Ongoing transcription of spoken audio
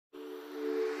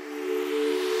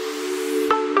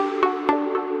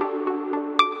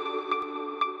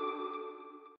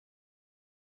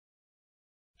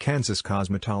Kansas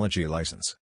Cosmetology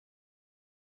License.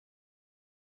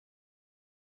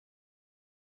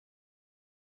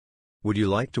 Would you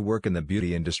like to work in the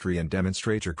beauty industry and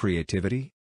demonstrate your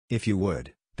creativity? If you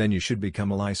would, then you should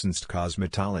become a licensed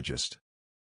cosmetologist.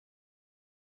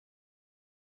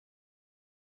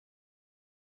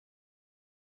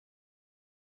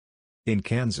 In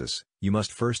Kansas, you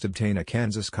must first obtain a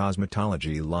Kansas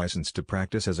Cosmetology license to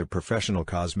practice as a professional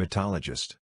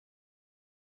cosmetologist.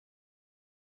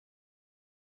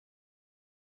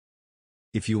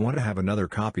 If you want to have another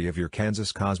copy of your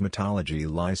Kansas Cosmetology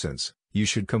license, you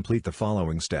should complete the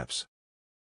following steps.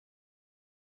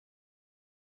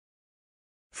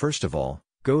 First of all,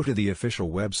 go to the official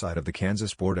website of the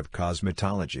Kansas Board of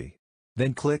Cosmetology.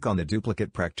 Then click on the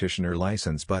Duplicate Practitioner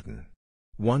License button.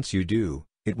 Once you do,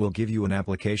 it will give you an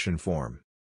application form.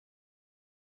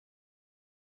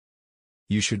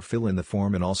 You should fill in the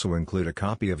form and also include a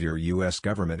copy of your U.S.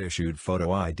 government-issued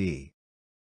photo ID.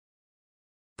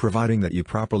 Providing that you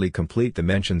properly complete the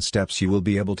mentioned steps, you will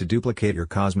be able to duplicate your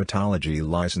cosmetology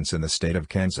license in the state of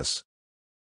Kansas.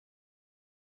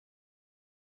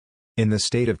 In the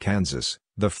state of Kansas,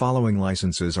 the following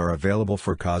licenses are available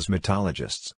for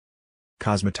cosmetologists: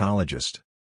 cosmetologist,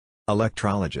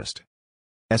 electrologist,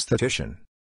 esthetician,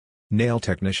 nail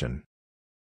technician.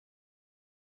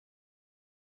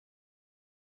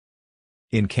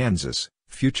 In Kansas,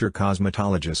 future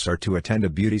cosmetologists are to attend a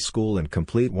beauty school and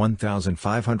complete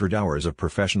 1,500 hours of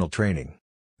professional training.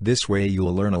 This way you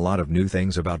will learn a lot of new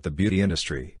things about the beauty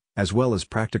industry, as well as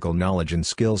practical knowledge and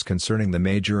skills concerning the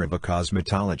major of a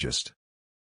cosmetologist.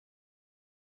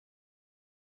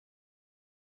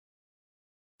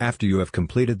 After you have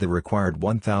completed the required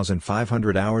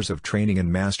 1,500 hours of training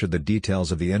and mastered the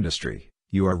details of the industry,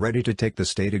 you are ready to take the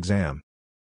state exam.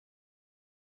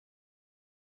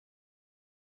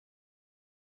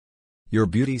 Your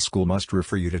beauty school must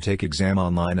refer you to take exam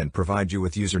online and provide you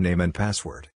with username and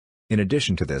password. In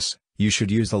addition to this, you should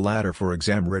use the latter for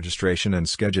exam registration and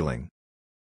scheduling.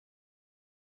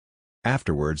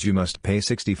 Afterwards you must pay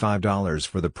 $65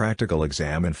 for the practical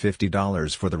exam and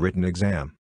 $50 for the written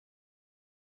exam.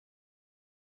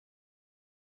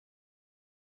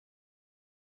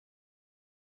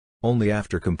 Only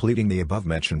after completing the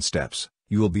above-mentioned steps,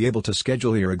 you will be able to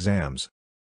schedule your exams.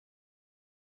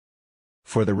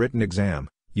 For the written exam,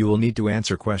 you will need to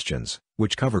answer questions,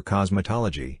 which cover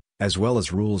cosmetology, as well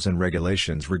as rules and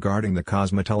regulations regarding the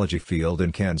cosmetology field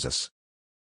in Kansas.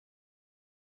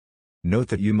 Note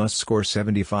that you must score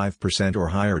 75% or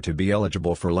higher to be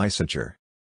eligible for licensure.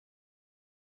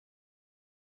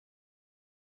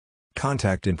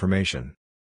 Contact information: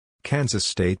 Kansas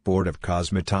State Board of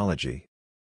Cosmetology,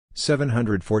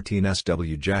 714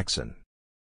 SW Jackson,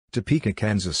 Topeka,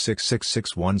 Kansas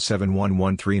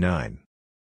 666171139,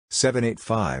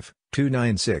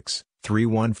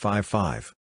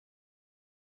 785-296-3155.